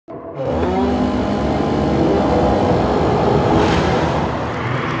Someday,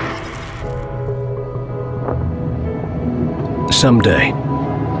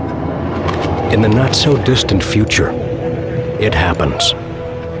 in the not-so-distant future, it happens.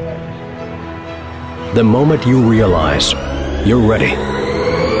 The moment you realize you're ready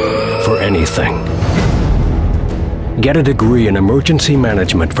for anything. Get a degree in emergency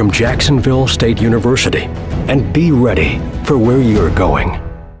management from Jacksonville State University and be ready for where you're going.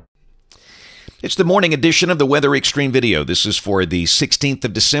 It's the morning edition of the Weather Xtreme video. This is for the 16th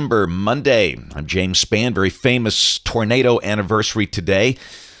of December, Monday. I'm James Spann. Very famous tornado anniversary today.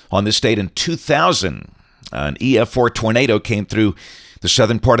 On this date in 2000, an EF4 tornado came through the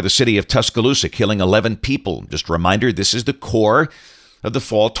southern part of the city of Tuscaloosa, killing 11 people. Just a reminder, this is the core of the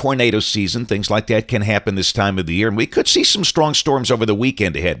fall tornado season. Things like that can happen this time of the year. And we could see some strong storms over the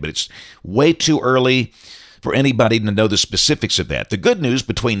weekend ahead, but it's way too early for anybody to know the specifics of that. The good news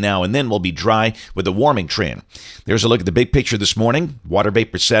between now and then will be dry with a warming trend. There's a look at the big picture this morning. Water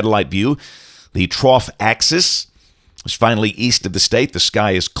vapor satellite view. The trough axis is finally east of the state. The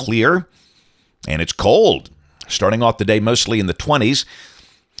sky is clear and it's cold. Starting off the day mostly in the 20s.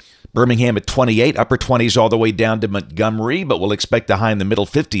 Birmingham at 28, upper 20s all the way down to Montgomery, but we'll expect a high in the middle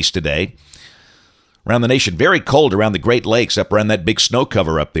 50s today. Around the nation, very cold around the Great Lakes, up around that big snow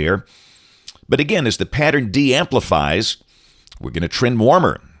cover up there. But again, as the pattern de-amplifies, we're going to trend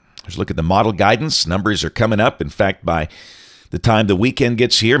warmer. Let's look at the model guidance. Numbers are coming up. In fact, by the time the weekend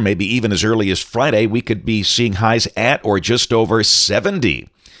gets here, maybe even as early as Friday, we could be seeing highs at or just over 70.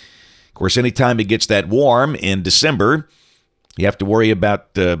 Of course, anytime it gets that warm in December, you have to worry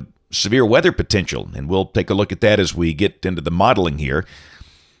about severe weather potential, and we'll take a look at that as we get into the modeling here.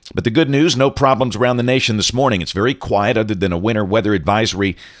 But the good news, no problems around the nation this morning. It's very quiet other than a winter weather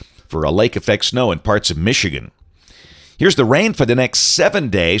advisory for a lake effect snow in parts of Michigan. Here's the rain for the next 7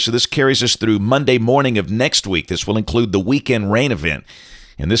 days, so this carries us through Monday morning of next week. This will include the weekend rain event,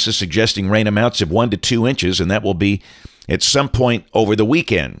 and this is suggesting rain amounts of 1 to 2 inches, and that will be at some point over the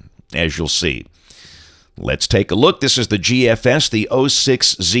weekend, as you'll see. Let's take a look. This is the GFS, the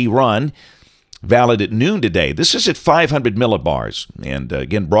 06Z run, valid at noon today. This is at 500 millibars, and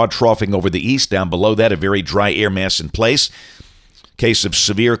again, broad troughing over the east. Down below that, a very dry air mass in place. Case of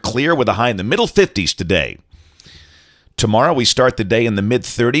severe clear with a high in the middle 50s today. Tomorrow we start the day in the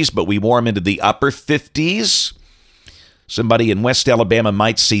mid-30s, but we warm into the upper 50s. Somebody in West Alabama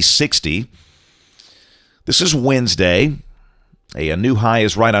might see 60. This is Wednesday. A new high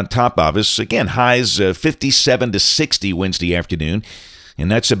is right on top of us. Again, highs 57 to 60 Wednesday afternoon, and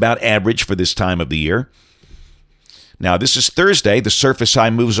that's about average for this time of the year. Now, this is Thursday. The surface high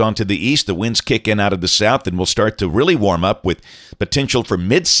moves on to the east. The winds kick in out of the south, and we'll start to really warm up with potential for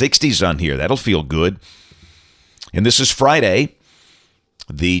mid-60s on here. That'll feel good. And this is Friday.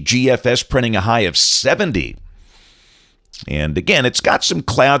 The GFS printing a high of 70. And again, it's got some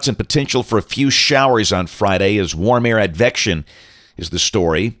clouds and potential for a few showers on Friday as warm air advection is the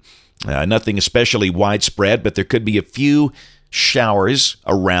story. Nothing especially widespread, but there could be a few showers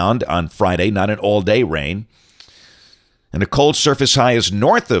around on Friday, not an all-day rain. And a cold surface high is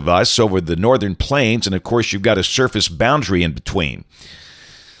north of us over the northern plains, and of course you've got a surface boundary in between.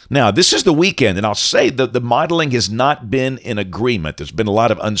 Now, this is the weekend, and I'll say that the modeling has not been in agreement. There's been a lot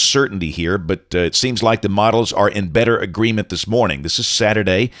of uncertainty here, but it seems like the models are in better agreement this morning. This is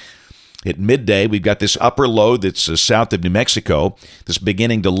Saturday. At midday, we've got this upper low that's south of New Mexico that's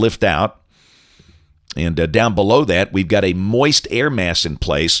beginning to lift out. And down below that, we've got a moist air mass in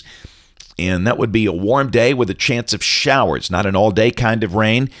place. And that would be a warm day with a chance of showers, not an all-day kind of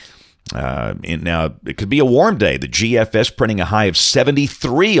rain. Now, it could be a warm day. The GFS printing a high of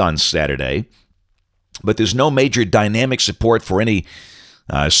 73 on Saturday. But there's no major dynamic support for any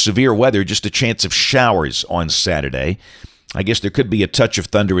severe weather, just a chance of showers on Saturday. I guess there could be a touch of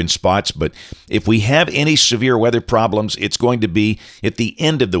thunder in spots, but if we have any severe weather problems, it's going to be at the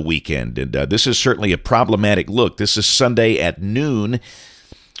end of the weekend. And this is certainly a problematic look. This is Sunday at noon.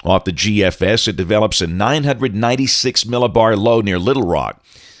 Off the GFS, it develops a 996 millibar low near Little Rock,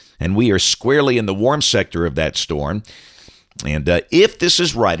 and we are squarely in the warm sector of that storm. And if this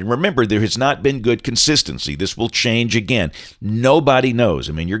is right, and remember, there has not been good consistency. This will change again. Nobody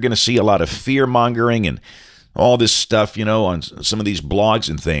knows. I mean, you're going to see a lot of fear-mongering and all this stuff, you know, on some of these blogs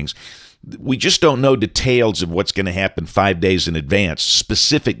and things. We just don't know details of what's going to happen 5 days in advance,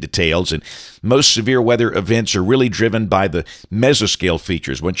 specific details, and most severe weather events are really driven by the mesoscale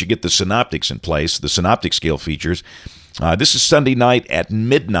features. Once you get the synoptics in place, the synoptic scale features, this is Sunday night at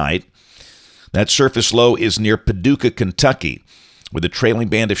midnight. That surface low is near Paducah, Kentucky, with a trailing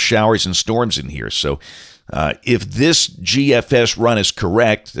band of showers and storms in here. So If this GFS run is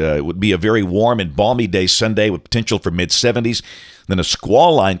correct, it would be a very warm and balmy day Sunday with potential for mid-70s. Then a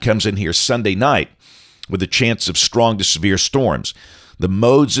squall line comes in here Sunday night with a chance of strong to severe storms. The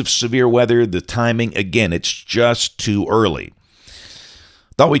modes of severe weather, the timing, again, it's just too early.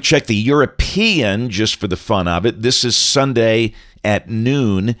 Thought we'd check the European just for the fun of it. This is Sunday at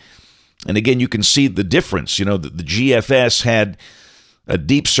noon. And again, you can see the difference. You know, the GFS had a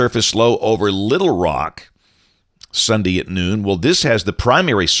deep surface low over Little Rock Sunday at noon. Well, this has the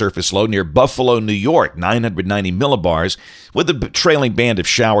primary surface low near Buffalo, New York, 990 millibars, with a trailing band of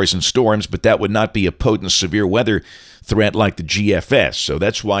showers and storms, but that would not be a potent severe weather threat like the GFS. So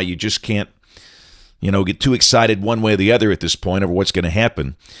that's why you just can't, get too excited one way or the other at this point over what's going to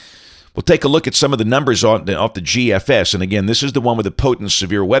happen. We'll take a look at some of the numbers off the GFS. And again, this is the one with the potent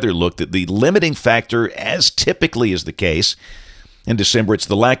severe weather look. That the limiting factor, as typically is the case in December, it's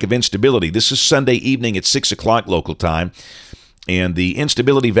the lack of instability. This is Sunday evening at 6 o'clock local time, and the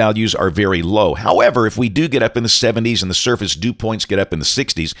instability values are very low. However, if we do get up in the 70s and the surface dew points get up in the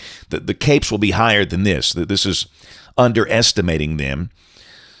 60s, the capes will be higher than this. This is underestimating them.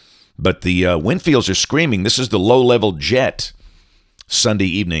 But the wind fields are screaming. This is the low-level jet Sunday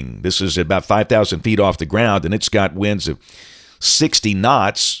evening. This is about 5,000 feet off the ground, and it's got winds of 60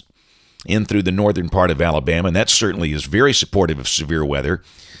 knots in through the northern part of Alabama, and that certainly is very supportive of severe weather.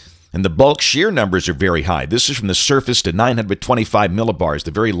 And the bulk shear numbers are very high. This is from the surface to 925 millibars,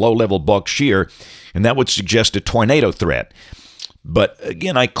 the very low-level bulk shear, and that would suggest a tornado threat. But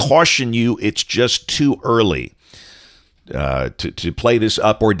again, I caution you, it's just too early to play this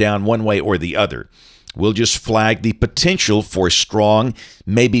up or down one way or the other. We'll just flag the potential for strong,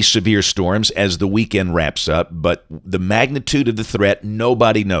 maybe severe storms as the weekend wraps up, but the magnitude of the threat,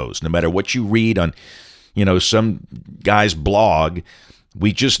 nobody knows. No matter what you read on, some guy's blog,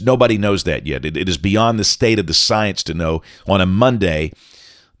 nobody knows that yet. It is beyond the state of the science to know on a Monday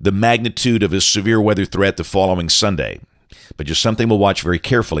the magnitude of a severe weather threat the following Sunday. But just something we'll watch very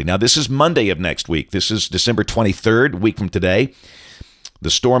carefully. Now, this is Monday of next week. This is December 23rd, a week from today. The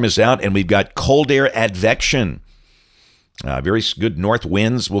storm is out, and we've got cold air advection. Very good north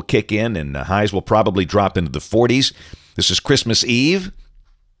winds will kick in, and highs will probably drop into the 40s. This is Christmas Eve,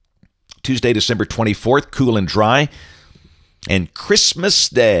 Tuesday, December 24th, cool and dry. And Christmas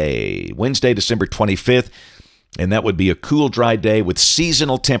Day, Wednesday, December 25th, and that would be a cool, dry day with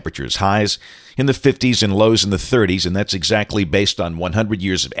seasonal temperatures, highs in the 50s and lows in the 30s, and that's exactly based on 100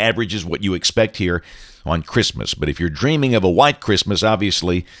 years of averages, what you expect here on Christmas. But if you're dreaming of a white Christmas,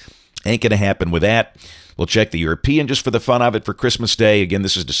 obviously ain't going to happen with that. We'll check the European just for the fun of it for Christmas Day. Again,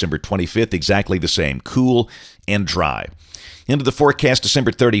 this is December 25th, exactly the same, cool and dry. Into the forecast,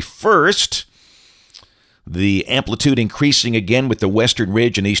 December 31st. The amplitude increasing again with the western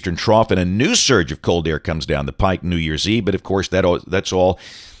ridge and eastern trough, and a new surge of cold air comes down the pike New Year's Eve. But, of course, that's all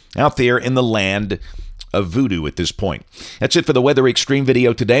out there in the land of voodoo at this point. That's it for the Weather Xtreme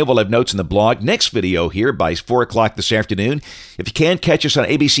video today. We'll have notes in the blog. Next video here by 4 o'clock this afternoon. If you can, catch us on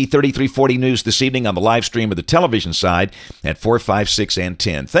ABC 3340 News this evening on the live stream of the television side at 4, 5, 6, and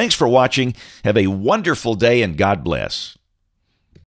 10. Thanks for watching. Have a wonderful day, and God bless.